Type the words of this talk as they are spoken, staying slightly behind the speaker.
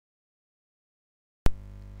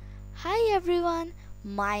Hi everyone,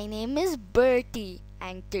 my name is Bertie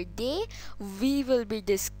and today we will be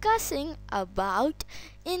discussing about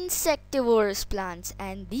insectivorous plants,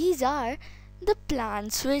 and these are the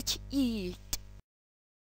plants which eat.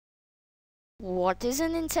 What is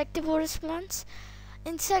an insectivorous plant?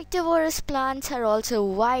 Insectivorous plants are also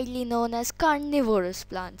widely known as carnivorous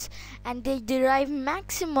plants, and they derive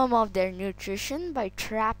maximum of their nutrition by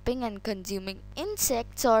trapping and consuming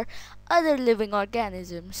insects or other living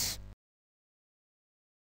organisms.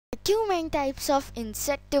 Two main types of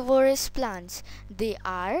insectivorous plants. They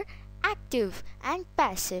are active and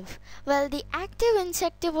passive. Well, the active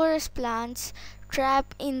insectivorous plants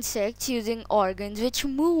trap insects using organs which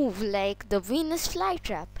move like the Venus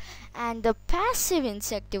Flytrap, and the passive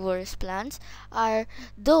insectivorous plants are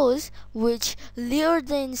those which lure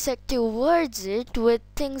the insect towards it with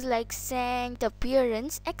things like scent,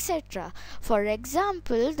 appearance, etc. For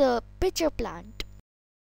example, the pitcher plant.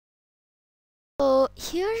 So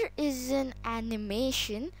here is an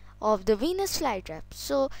animation of the Venus Flytrap.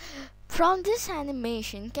 So from this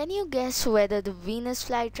animation, can you guess whether the Venus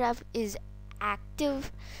Flytrap is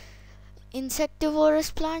active insectivorous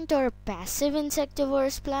plant or passive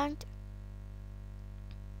insectivorous plant?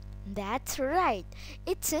 That's right,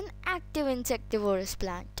 it's an active insectivorous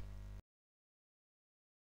plant.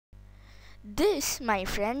 This, my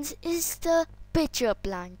friends, is the pitcher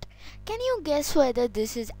plant. Can you guess whether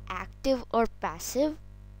this is active or passive?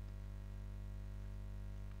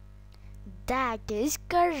 That is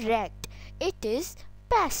correct. It is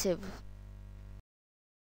passive.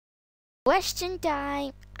 Question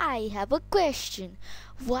time. I have a question.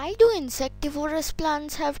 Why do insectivorous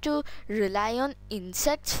plants have to rely on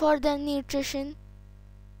insects for their nutrition?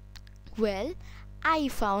 Well, I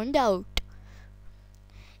found out.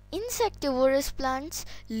 Insectivorous plants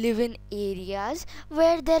live in areas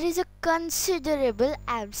where there is a considerable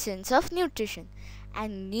absence of nutrition,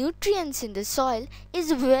 and nutrients in the soil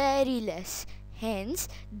is very less. Hence,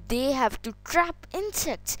 they have to trap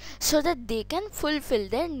insects so that they can fulfill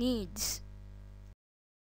their needs.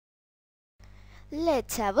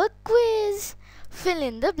 Let's have a quiz. Fill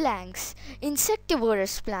in the blanks.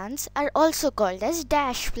 Insectivorous plants are also called as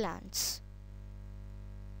dash plants.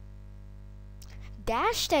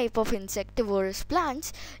 Dash type of insectivorous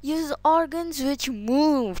plants use organs which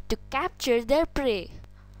move to capture their prey.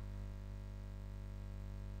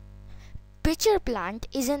 Pitcher plant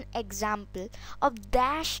is an example of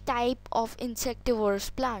dash type of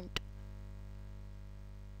insectivorous plant.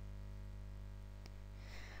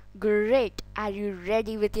 Great! Are you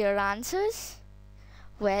ready with your answers?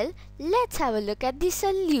 Well, let's have a look at the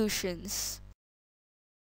solutions.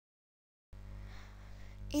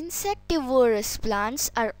 Insectivorous plants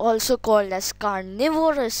are also called as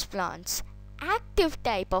carnivorous plants. Active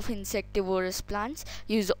type of insectivorous plants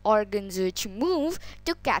use organs which move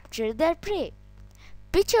to capture their prey.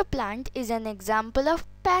 Pitcher plant is an example of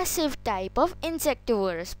passive type of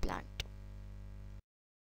insectivorous plant.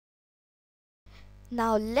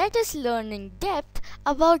 Now let us learn in depth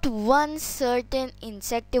about one certain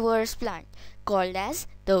insectivorous plant called as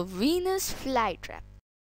the Venus Flytrap.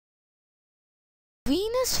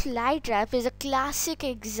 Venus Flytrap is a classic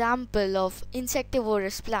example of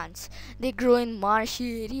insectivorous plants. They grow in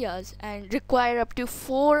marshy areas and require up to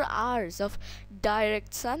 4 hours of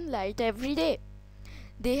direct sunlight every day.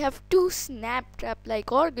 They have two snap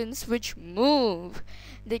trap-like organs which move.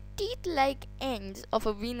 The teeth-like ends of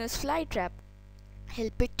a Venus Flytrap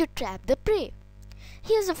help it to trap the prey.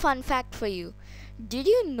 Here's a fun fact for you. Did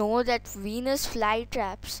you know that Venus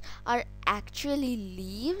Flytraps are actually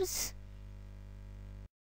leaves?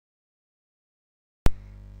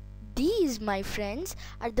 These, my friends,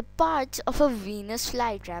 are the parts of a Venus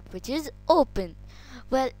flytrap which is open.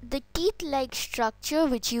 Well, the teeth-like structure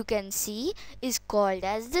which you can see is called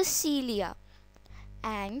as the cilia,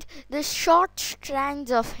 and the short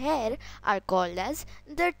strands of hair are called as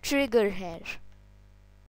the trigger hair.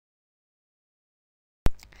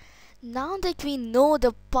 Now that we know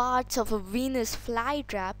the parts of a Venus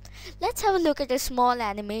flytrap, let's have a look at a small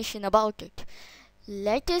animation about it.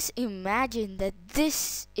 Let us imagine that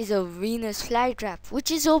this is a Venus flytrap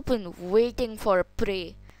which is open waiting for a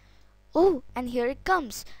prey. Oh, and here it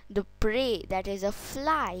comes. The prey, that is a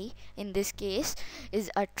fly in this case,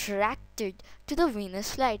 is attracted to the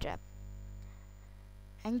Venus flytrap.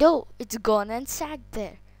 And oh, it's gone and sat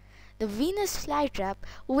there. The Venus flytrap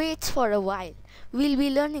waits for a while. We'll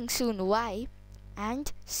be learning soon why.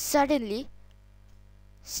 And suddenly,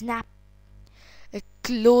 snap! It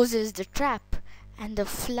closes the trap. And the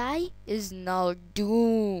fly is now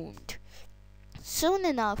doomed. Soon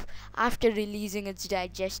enough, after releasing its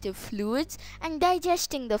digestive fluids and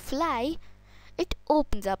digesting the fly, it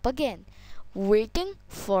opens up again, waiting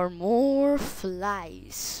for more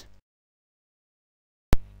flies.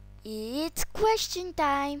 It's question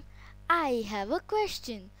time. I have a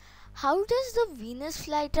question. How does the Venus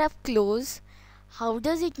flytrap close? How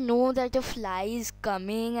does it know that a fly is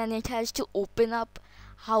coming and it has to open up?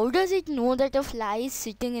 How does it know that a fly is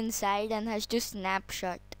sitting inside and has to snap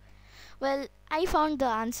shut? Well, I found the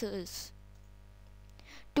answers.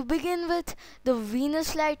 To begin with, the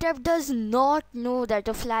Venus flytrap does not know that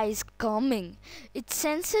a fly is coming. It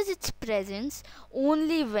senses its presence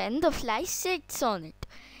only when the fly sits on it.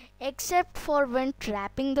 Except for when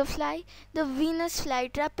trapping the fly, the Venus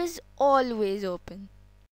flytrap is always open.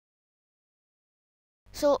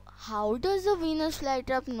 So, how does the Venus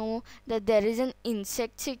flytrap know that there is an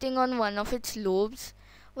insect sitting on one of its lobes?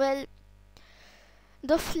 Well,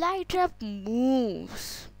 the flytrap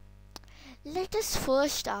moves. Let us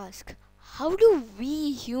first ask, how do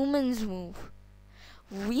we humans move?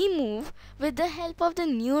 We move with the help of the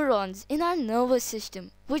neurons in our nervous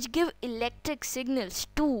system, which give electric signals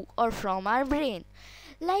to or from our brain.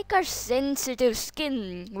 Like our sensitive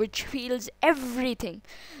skin, which feels everything,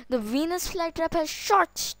 the Venus flytrap has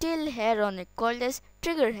short, still hair on it called as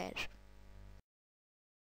trigger hair.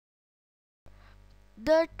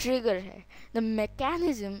 The trigger hair, the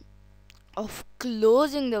mechanism of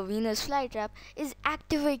closing the Venus flytrap, is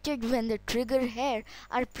activated when the trigger hair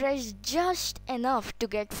are pressed just enough to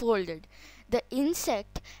get folded. The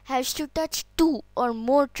insect has to touch 2 or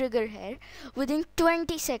more trigger hair within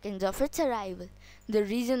 20 seconds of its arrival. The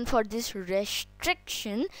reason for this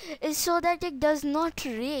restriction is so that it does not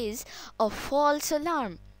raise a false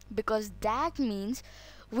alarm, because that means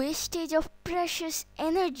wastage of precious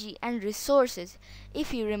energy and resources.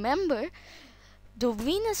 If you remember, the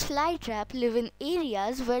Venus flytrap live in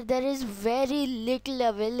areas where there is very little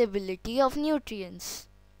availability of nutrients.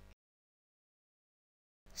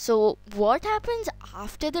 So what happens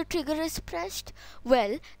after the trigger is pressed?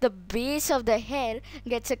 Well, the base of the hair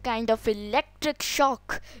gets a kind of electric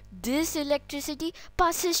shock. This electricity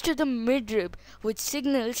passes to the midrib, which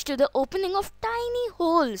signals to the opening of tiny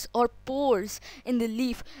holes or pores in the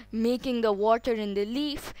leaf, making the water in the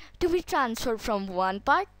leaf to be transferred from one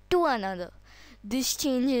part to another. This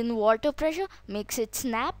change in water pressure makes it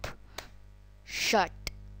snap shut.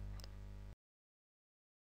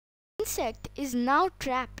 The insect is now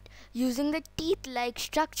trapped using the teeth-like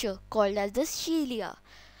structure called as the cilia.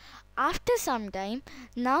 After some time,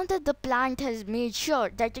 now that the plant has made sure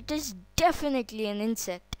that it is definitely an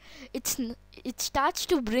insect, it starts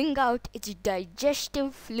to bring out its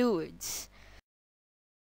digestive fluids.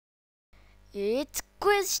 It's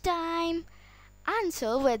quiz time!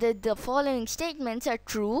 Answer whether the following statements are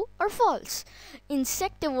true or false.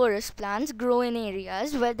 Insectivorous plants grow in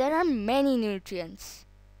areas where there are many nutrients.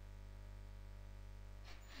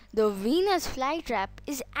 The Venus flytrap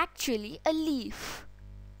is actually a leaf.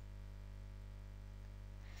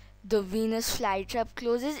 The Venus flytrap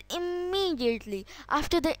closes immediately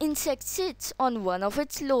after the insect sits on one of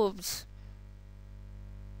its lobes.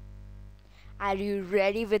 Are you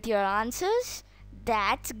ready with your answers?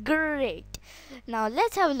 That's great! Now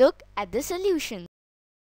let's have a look at the solution.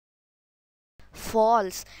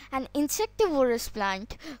 False. An insectivorous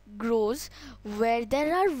plant grows where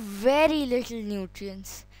there are very little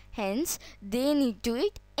nutrients. Hence, they need to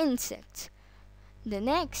eat insects. The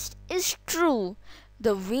next is true.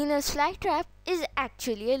 The Venus flytrap is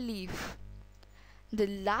actually a leaf. The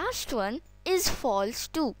last one is false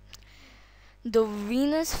too. The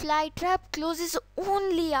Venus flytrap closes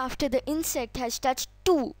only after the insect has touched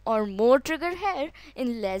 2 or more trigger hair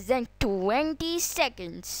in less than 20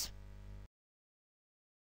 seconds.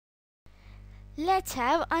 Let's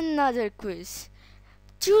have another quiz.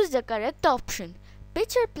 Choose the correct option.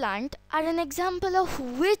 Pitcher plant are an example of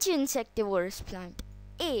which insectivorous plant?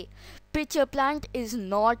 A. Pitcher plant is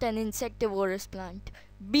not an insectivorous plant.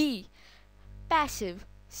 B. Passive.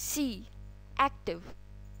 C. Active.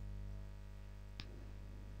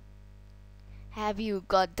 Have you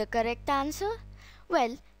got the correct answer?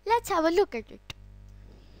 Well, let's have a look at it.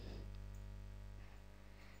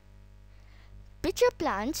 Pitcher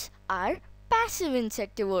plants are passive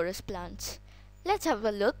insectivorous plants. Let's have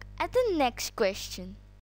a look at the next question.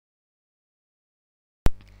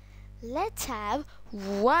 Let's have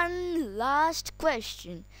one last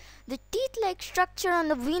question. The teeth-like structure on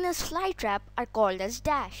the Venus flytrap are called as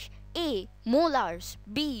dash. A. Molars.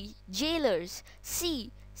 B. Jailers.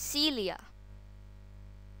 C. Cilia.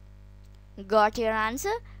 Got your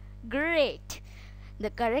answer? Great! The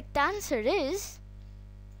correct answer is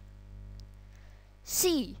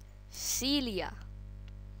C. Celia.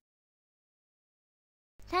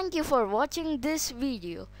 Thank you for watching this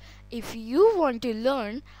video. If you want to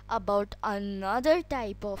learn about another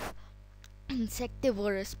type of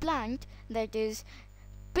insectivorous plant, that is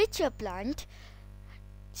pitcher plant,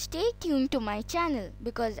 stay tuned to my channel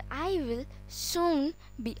because I will soon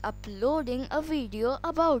be uploading a video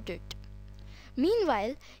about it.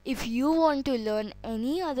 Meanwhile, if you want to learn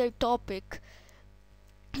any other topic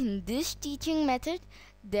in this teaching method,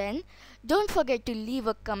 then don't forget to leave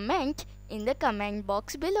a comment in the comment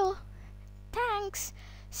box below. Thanks.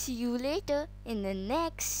 See you later in the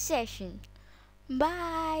next session.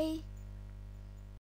 Bye.